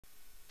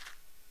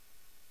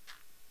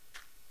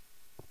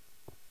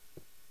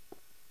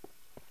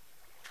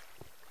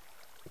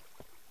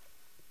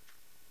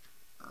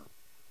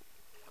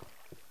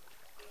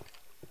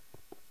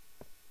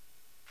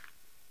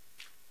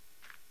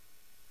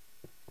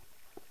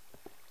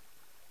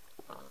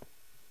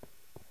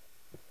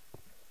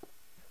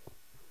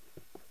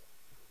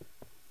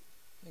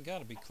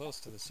gotta be close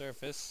to the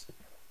surface.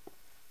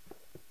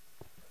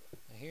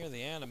 I hear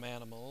the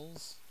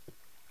animals.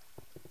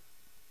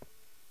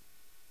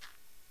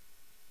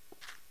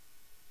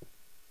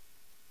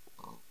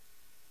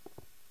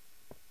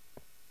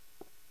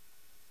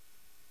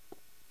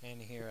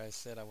 And here I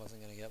said I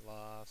wasn't gonna get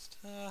lost.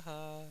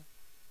 Haha.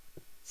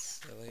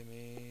 Silly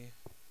me.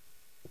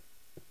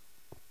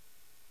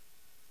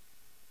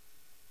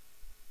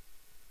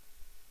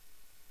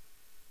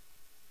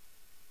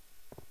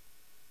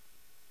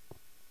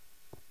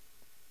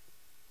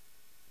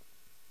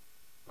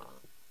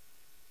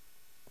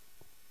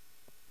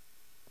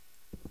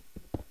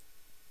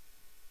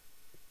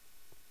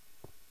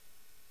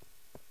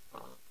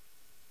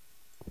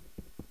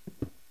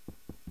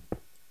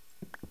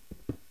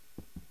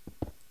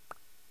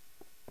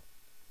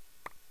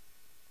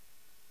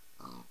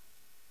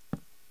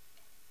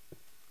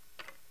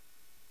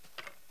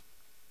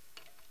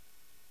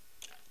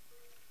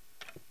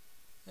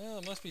 Well,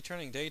 it must be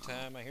turning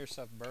daytime. I hear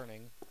stuff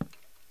burning.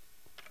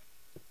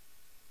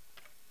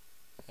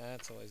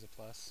 That's always a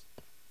plus.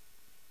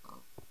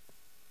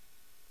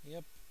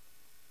 Yep.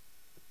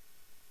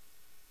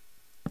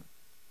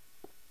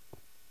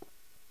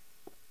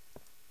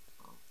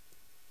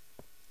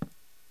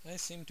 I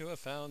seem to have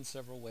found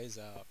several ways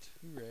out.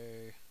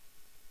 Hooray.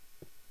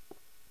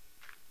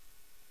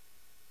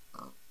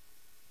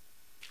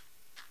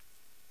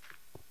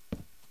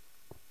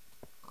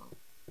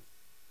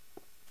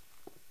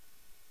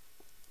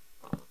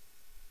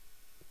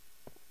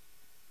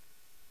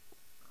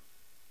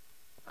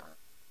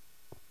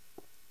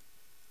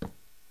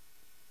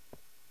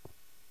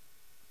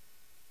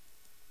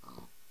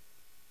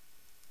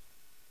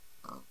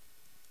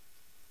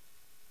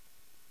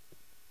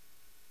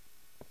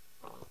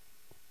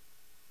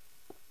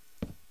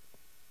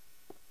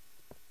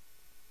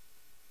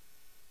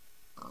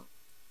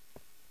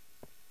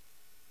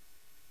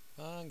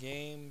 On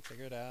game,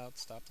 figure it out,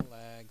 stop the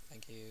lag,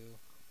 thank you.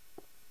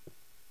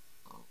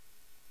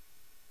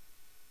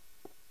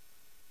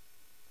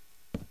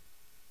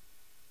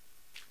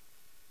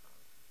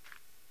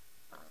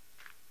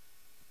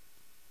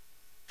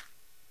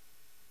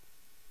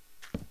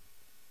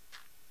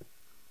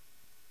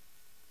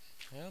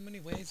 How many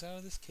ways out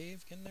of this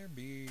cave can there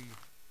be?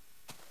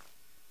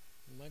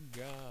 Oh my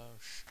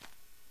gosh.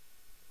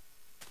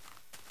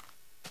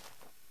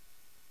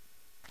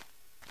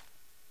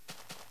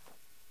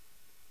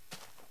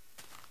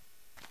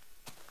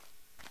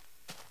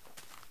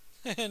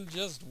 And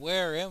just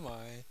where am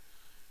I?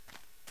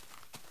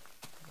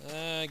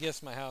 I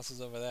guess my house is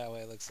over that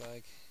way, it looks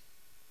like.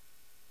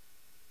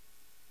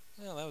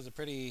 Well, that was a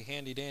pretty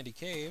handy-dandy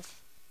cave,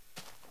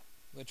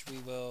 which we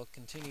will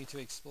continue to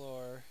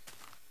explore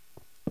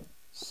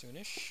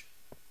soonish.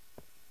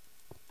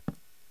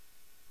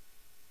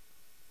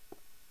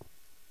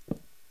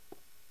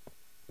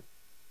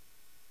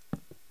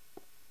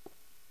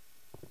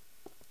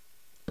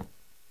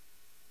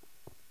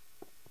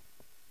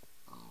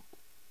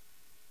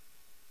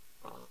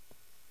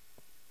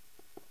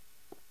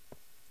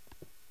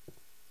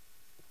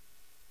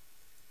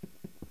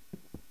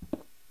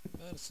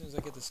 But as soon as I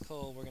get this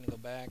coal, we're gonna go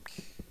back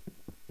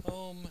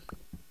home,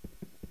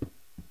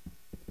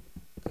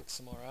 cook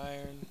some more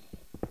iron.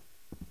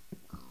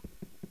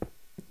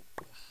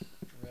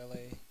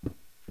 Really?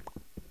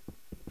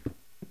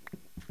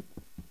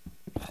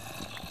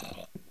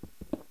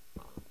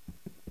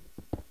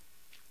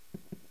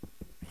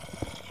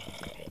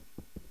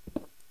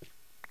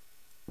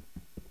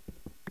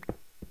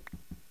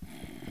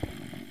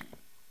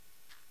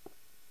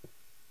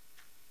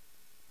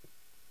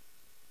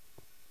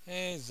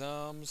 Hey,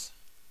 zombs.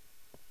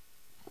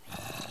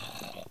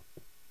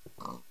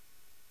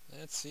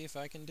 Let's see if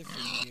I can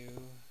defeat you.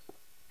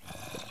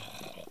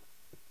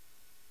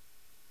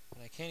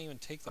 And I can't even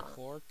take the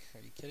pork?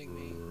 Are you kidding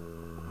me?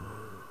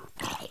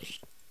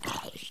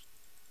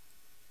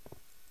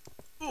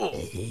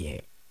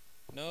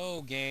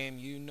 No, game,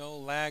 you no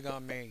lag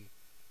on me.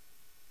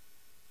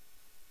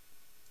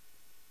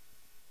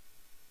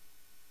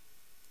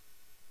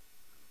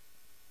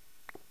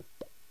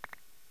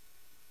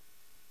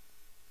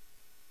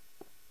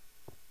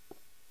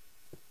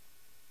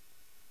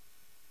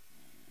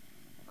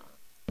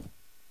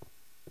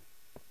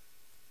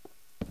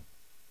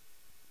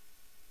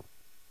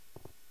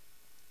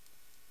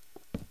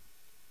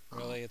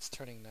 Really, it's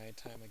turning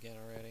nighttime again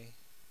already.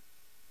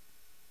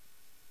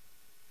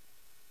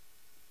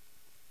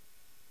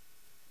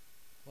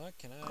 What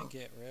can I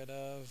get rid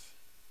of?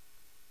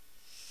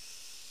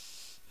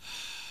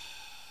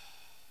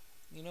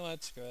 You know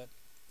what? Screw it.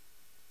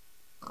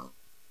 I'll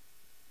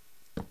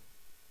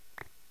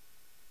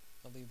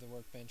leave the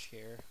workbench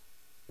here.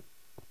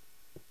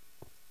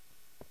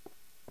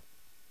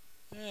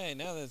 Alright,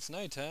 now that it's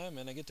nighttime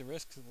and I get to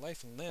risk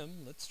life and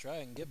limb, let's try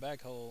and get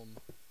back home.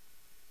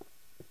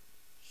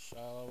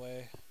 Shallow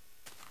way.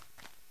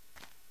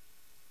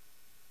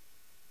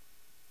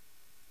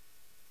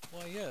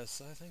 Why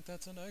yes, I think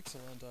that's an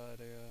excellent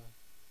idea.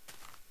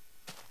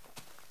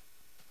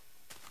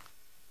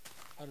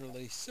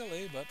 Utterly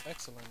silly, but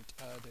excellent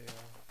idea.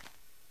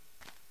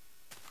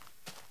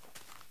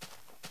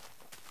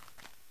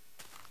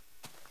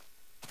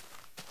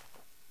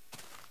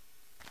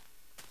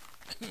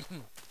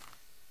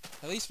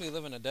 At least we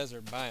live in a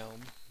desert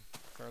biome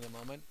for the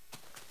moment.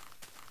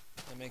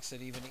 That makes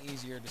it even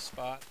easier to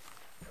spot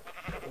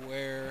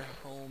where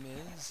home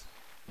is.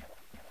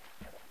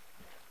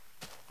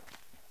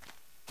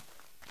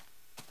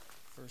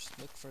 First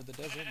look for the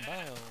desert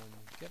biome.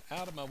 Get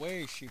out of my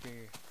way,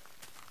 sheepy.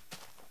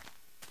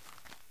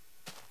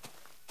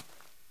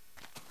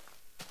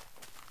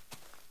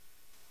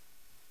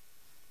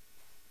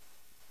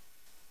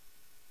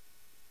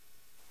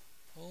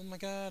 Oh my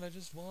god, I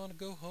just want to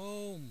go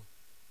home.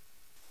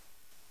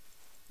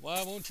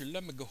 Why won't you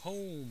let me go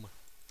home?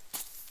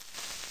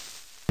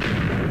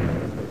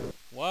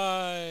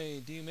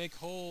 Why do you make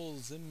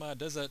holes in my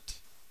desert?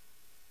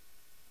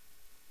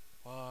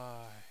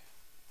 Why?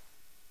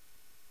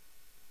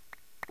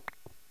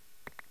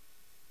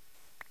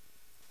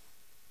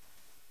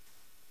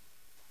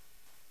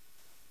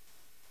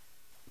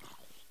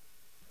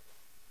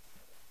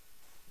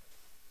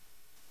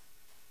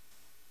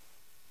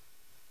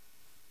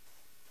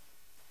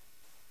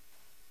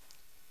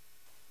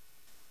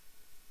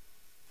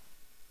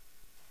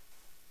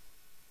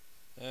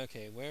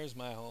 Okay, where's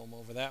my home?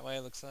 Over that way,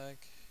 it looks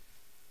like.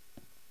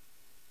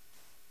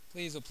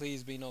 Please, oh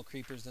please, be no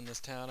creepers in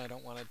this town. I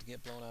don't want it to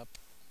get blown up.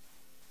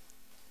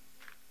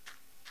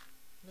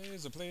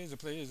 Please, oh please, oh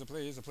please, oh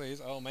please, oh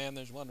please. Oh man,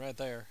 there's one right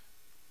there.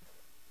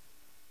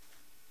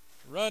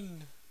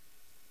 Run!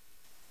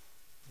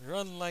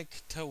 Run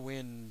like to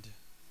wind.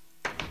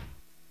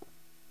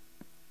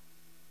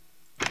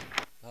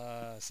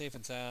 Safe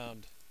and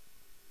sound.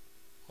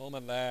 Home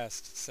at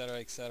last, etc.,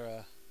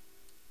 etc.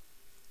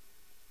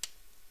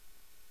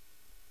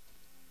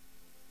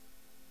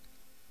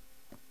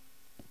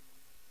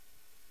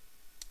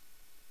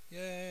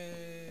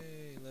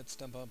 Yay! Let's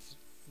dump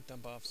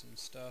off some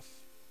stuff.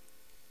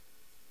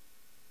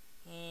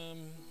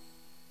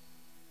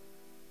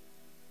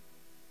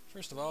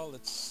 First of all,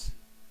 let's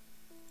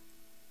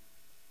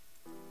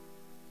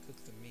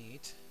cook the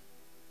meat.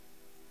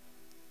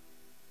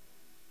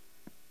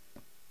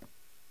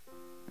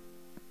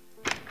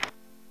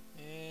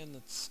 And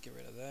let's get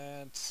rid of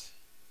that.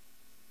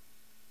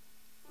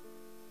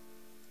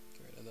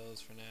 Get rid of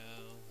those for now.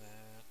 That.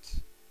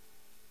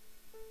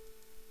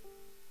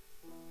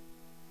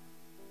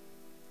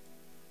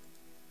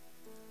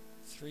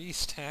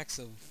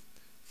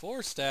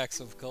 Four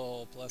stacks of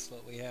coal plus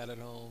what we had at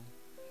home.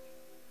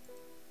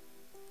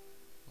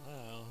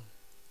 Wow.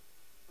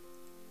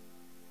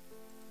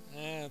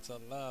 That's a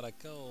lot of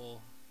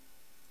coal.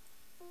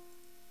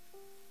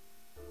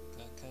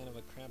 Got kind of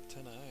a crap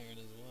ton of iron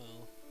as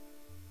well.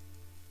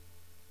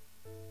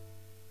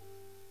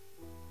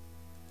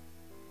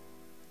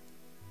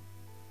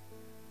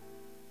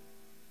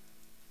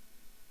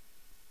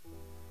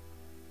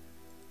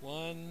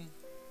 One,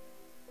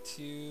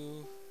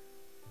 two,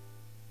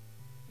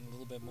 and a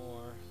little bit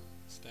more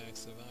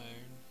stacks of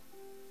iron.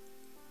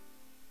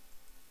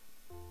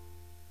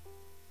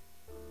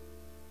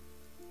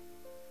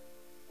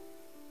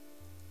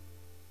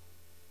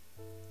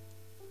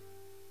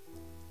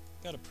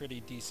 Got a pretty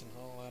decent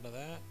haul out of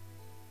that.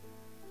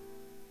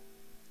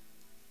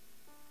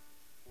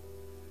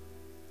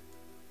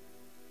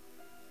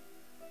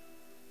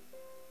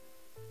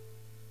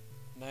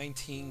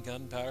 $19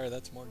 gunpowder,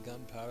 that's more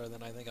gunpowder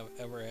than I think I've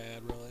ever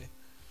had, really.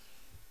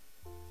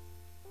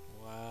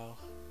 Wow.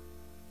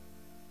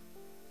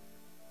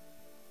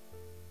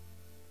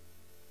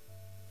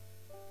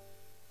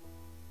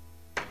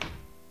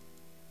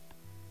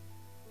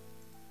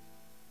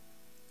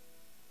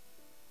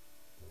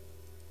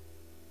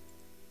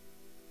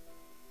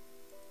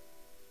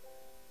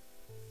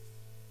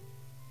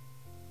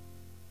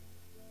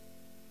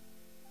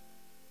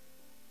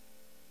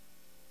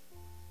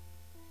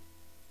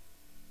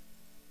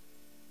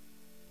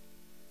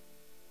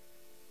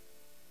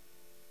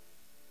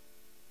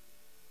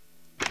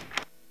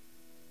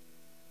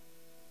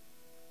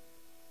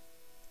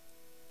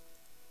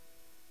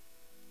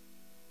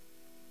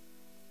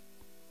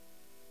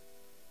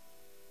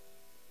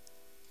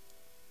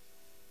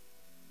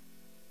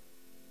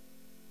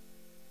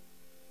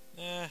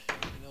 You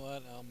know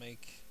what? I'll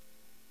make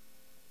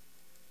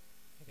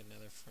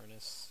another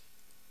furnace.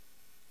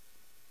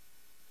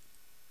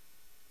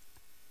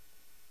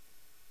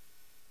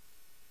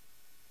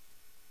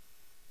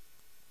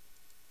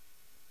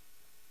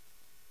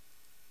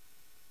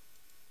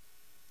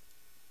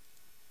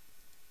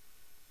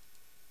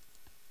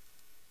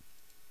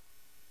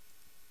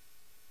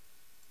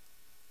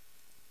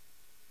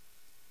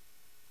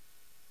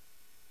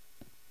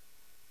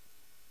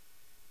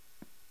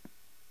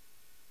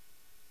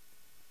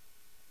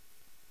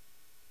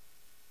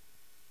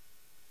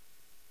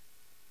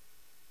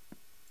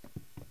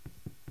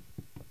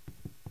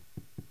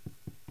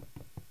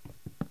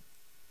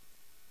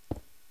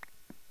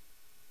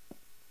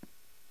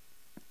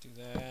 Do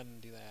that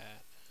and do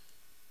that.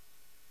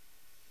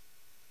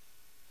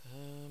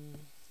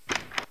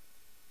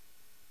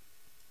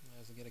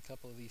 Might as well get a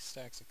couple of these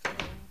stacks of coal.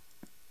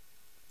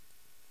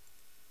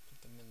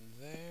 Put them in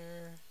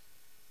there.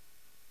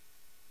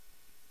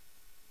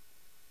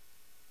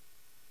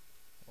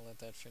 let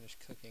that finish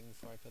cooking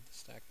before I put the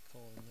stack of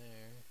coal in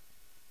there.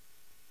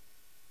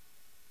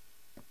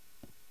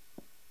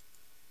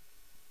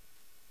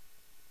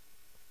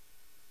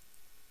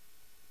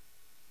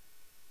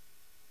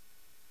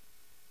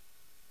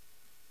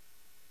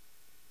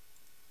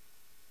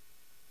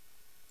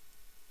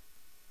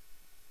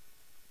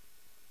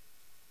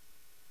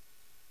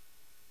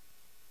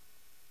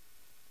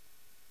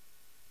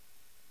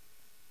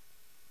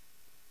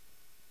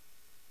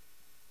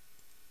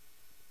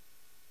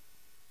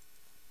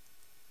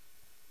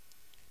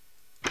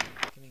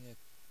 Getting a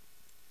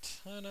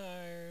ton of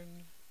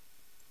iron.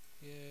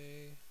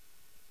 Yay.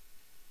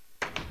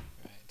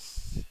 Right.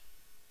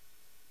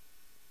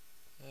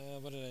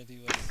 What did I do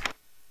with...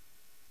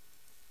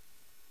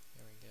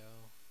 There we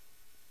go.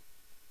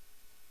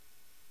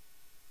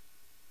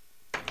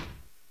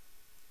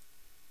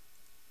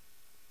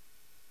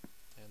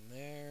 And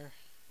there.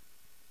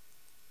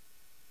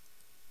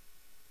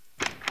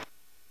 That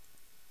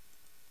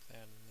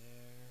and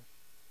there.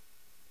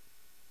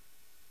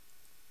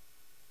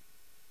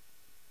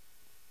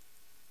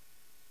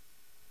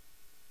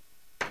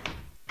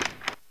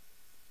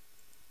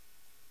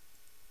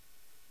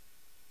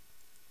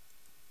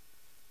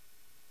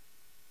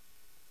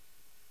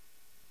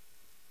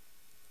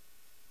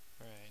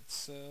 Alright,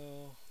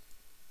 so...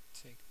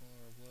 Take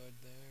more wood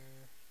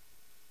there.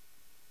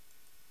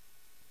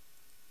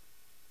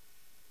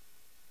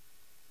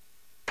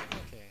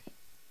 Okay.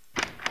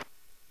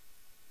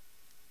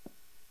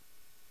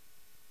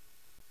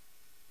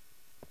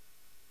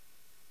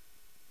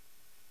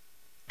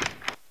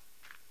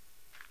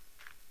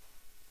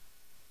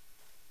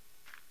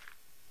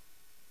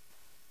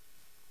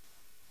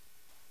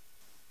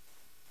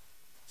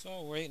 So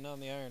while we're waiting on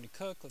the iron to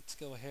cook, let's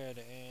go ahead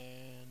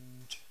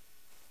and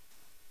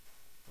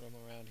roam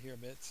around here a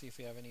bit, see if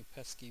we have any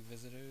pesky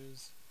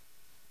visitors.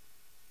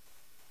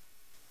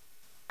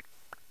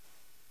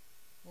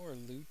 Or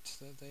loot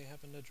that they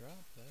happen to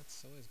drop.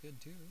 That's always good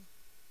too.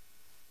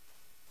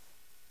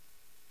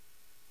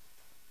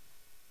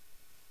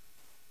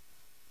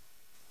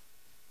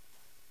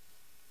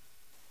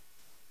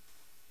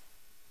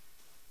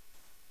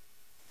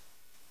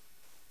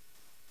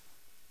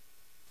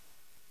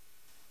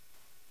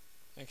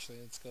 Actually,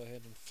 let's go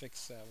ahead and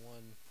fix that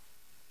one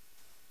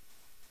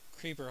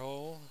creeper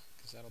hole,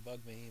 because that'll bug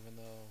me even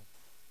though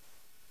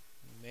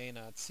you may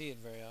not see it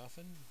very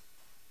often.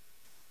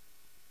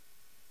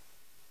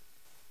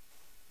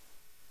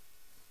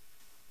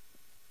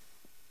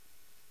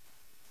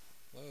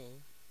 Whoa.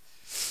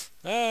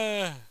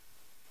 Ah!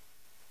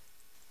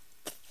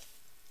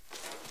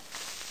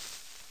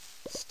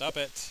 Stop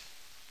it!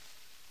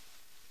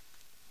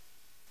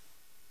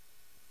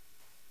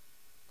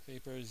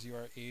 Creepers, you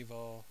are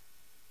evil.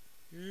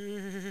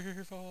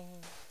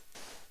 Evil!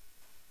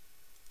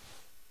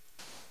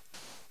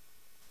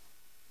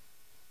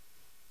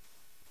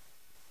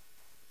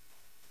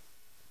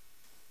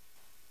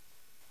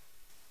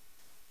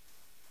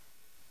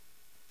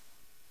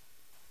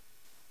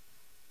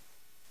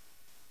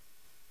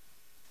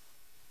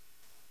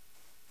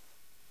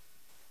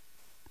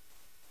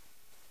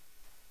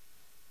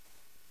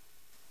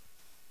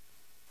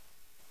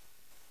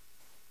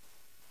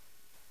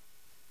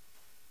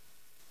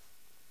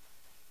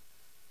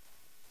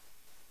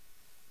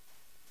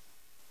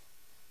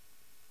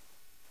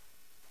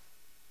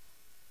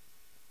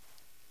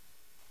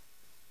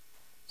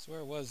 So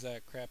where was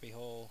that crappy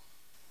hole?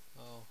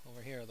 Oh,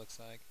 over here it looks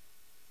like.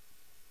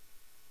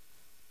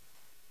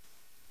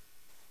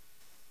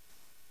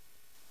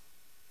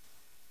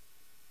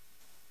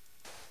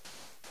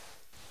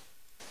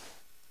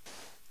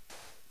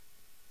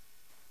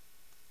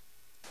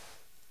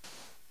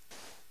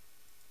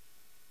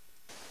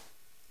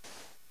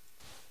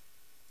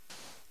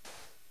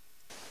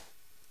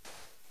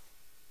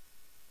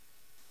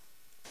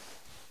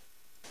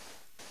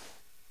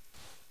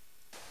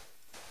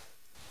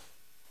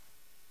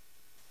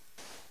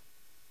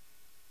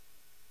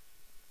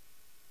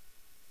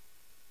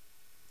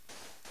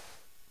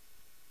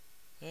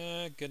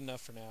 Good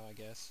enough for now, I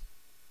guess.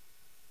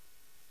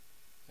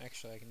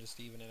 Actually, I can just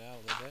even it out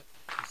a little bit.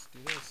 Just do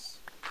this.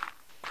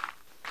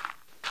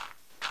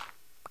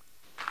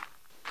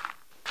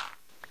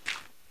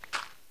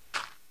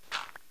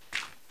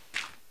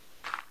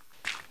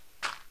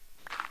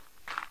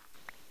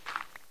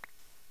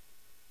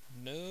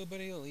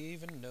 Nobody'll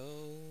even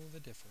know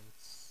the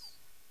difference.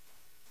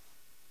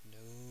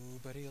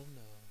 Nobody'll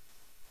know.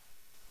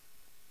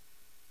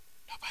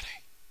 Nobody.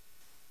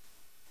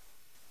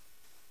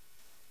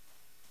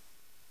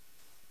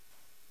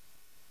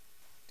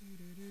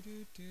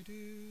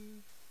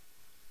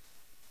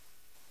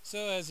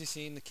 So as you've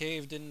seen, the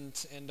cave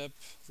didn't end up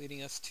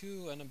leading us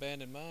to an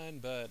abandoned mine,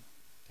 but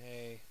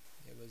hey,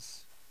 it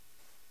was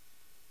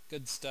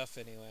good stuff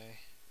anyway.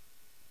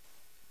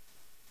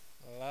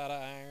 A lot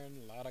of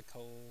iron, a lot of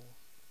coal.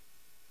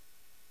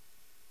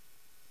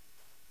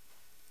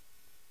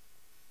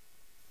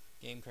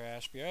 Game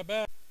crash, be right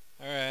back.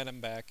 Alright,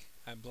 I'm back.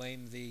 I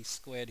blame the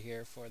squid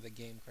here for the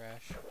game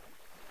crash.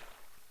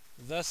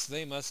 Thus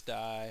they must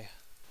die.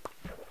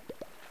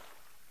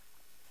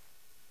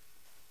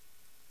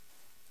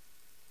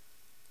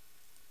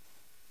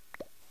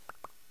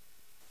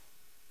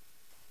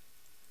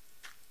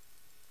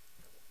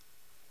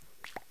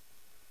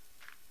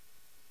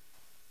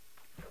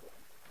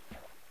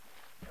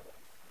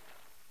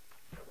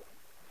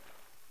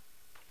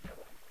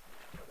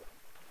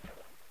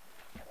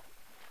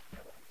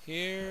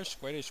 Here,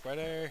 squiddy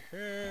squiddy.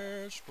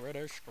 Here,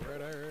 squiddy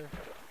squiddy.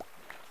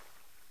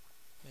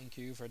 Thank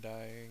you for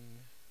dying.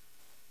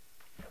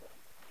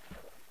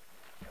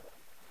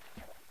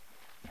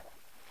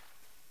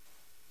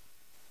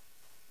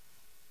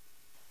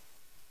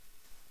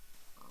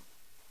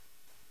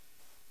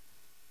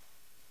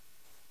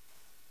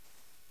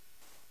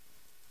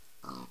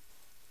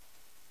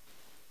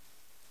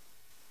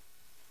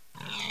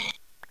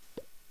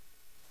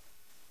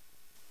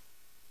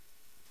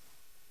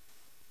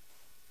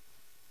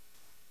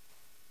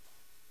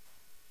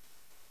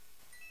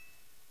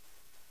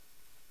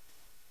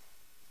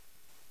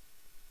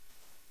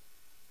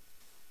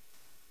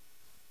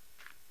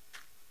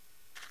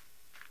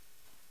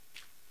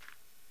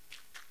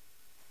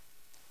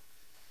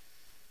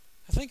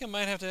 I think I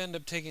might have to end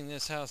up taking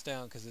this house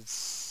down because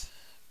it's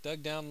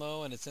dug down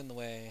low and it's in the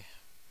way.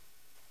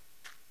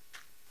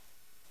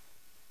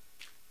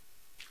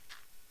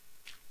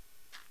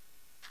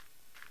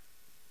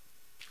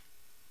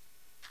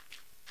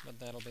 But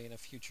that'll be in a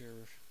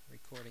future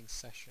recording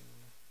session.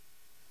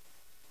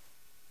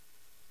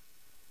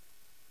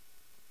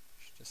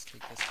 Should just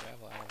take this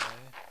gravel out of the way.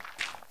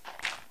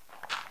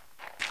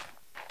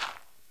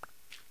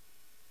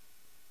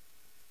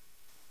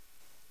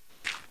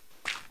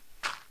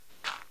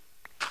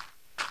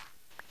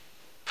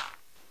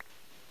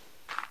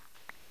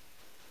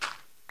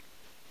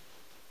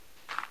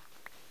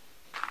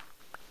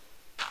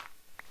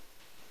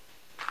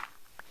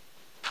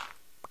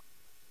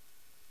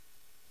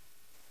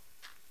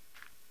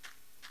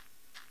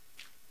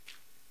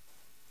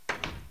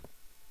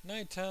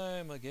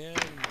 Nighttime again.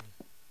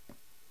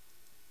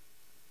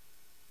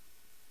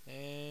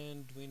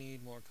 And we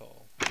need more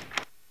coal.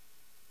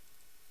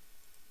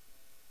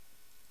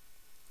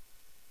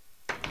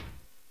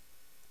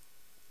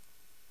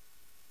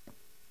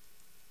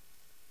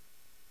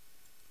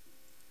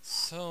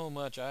 So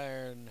much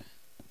iron.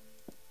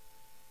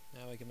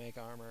 Now we can make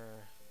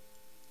armor.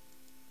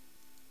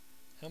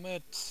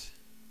 Helmet.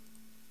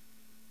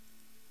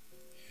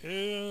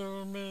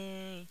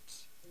 Helmet.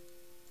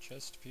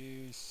 Chest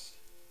piece.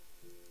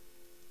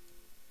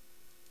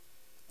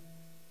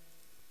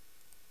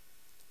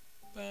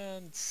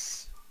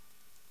 Pants.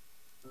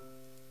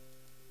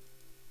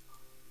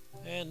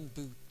 And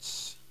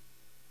boots.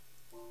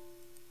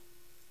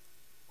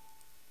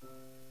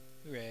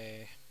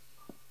 Hooray.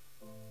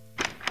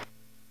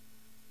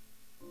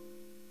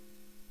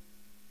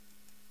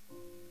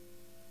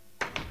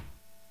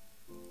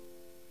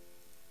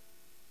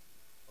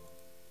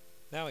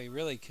 Now we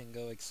really can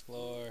go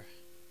explore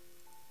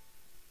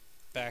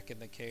back in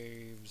the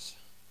caves.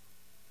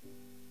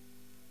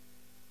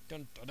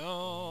 Dun dun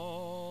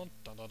dun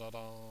dun dun dun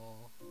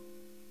dun.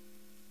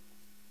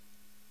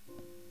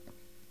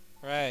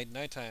 Right,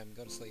 nighttime,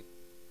 go to sleep.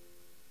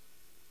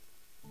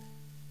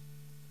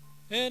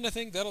 And I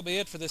think that'll be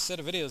it for this set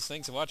of videos.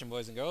 Thanks for watching,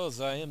 boys and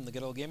girls. I am the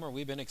Good Old Gamer.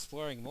 We've been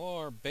exploring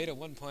more Beta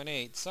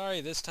 1.8.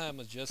 Sorry, this time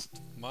was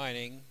just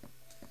mining.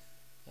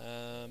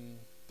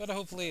 But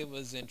hopefully it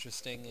was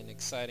interesting and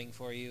exciting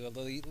for you, at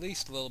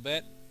least a little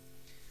bit.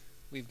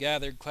 We've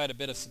gathered quite a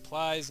bit of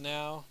supplies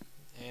now,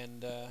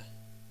 and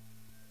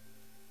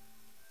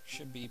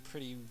should be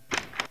pretty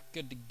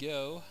good to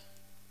go.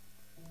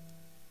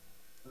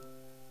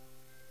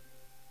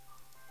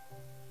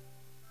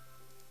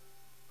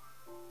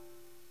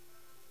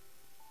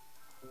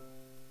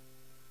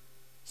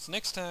 So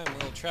next time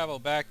we'll travel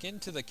back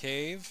into the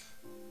cave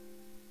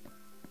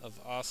of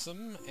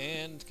Awesome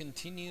and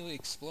continue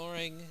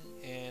exploring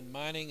and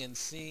mining and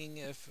seeing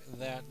if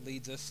that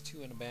leads us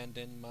to an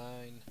abandoned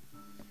mine.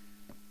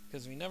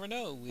 Because we never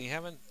know, we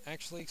haven't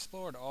actually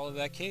explored all of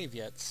that cave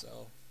yet,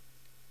 so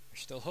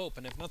there's still hope.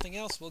 And if nothing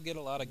else, we'll get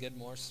a lot of good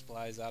more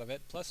supplies out of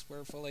it. Plus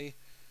we're fully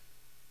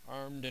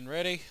armed and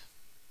ready,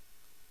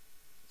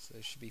 so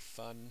this should be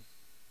fun.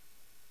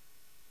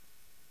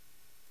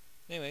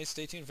 Anyway,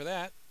 stay tuned for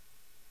that.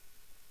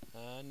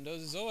 And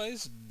as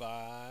always,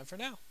 bye for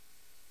now.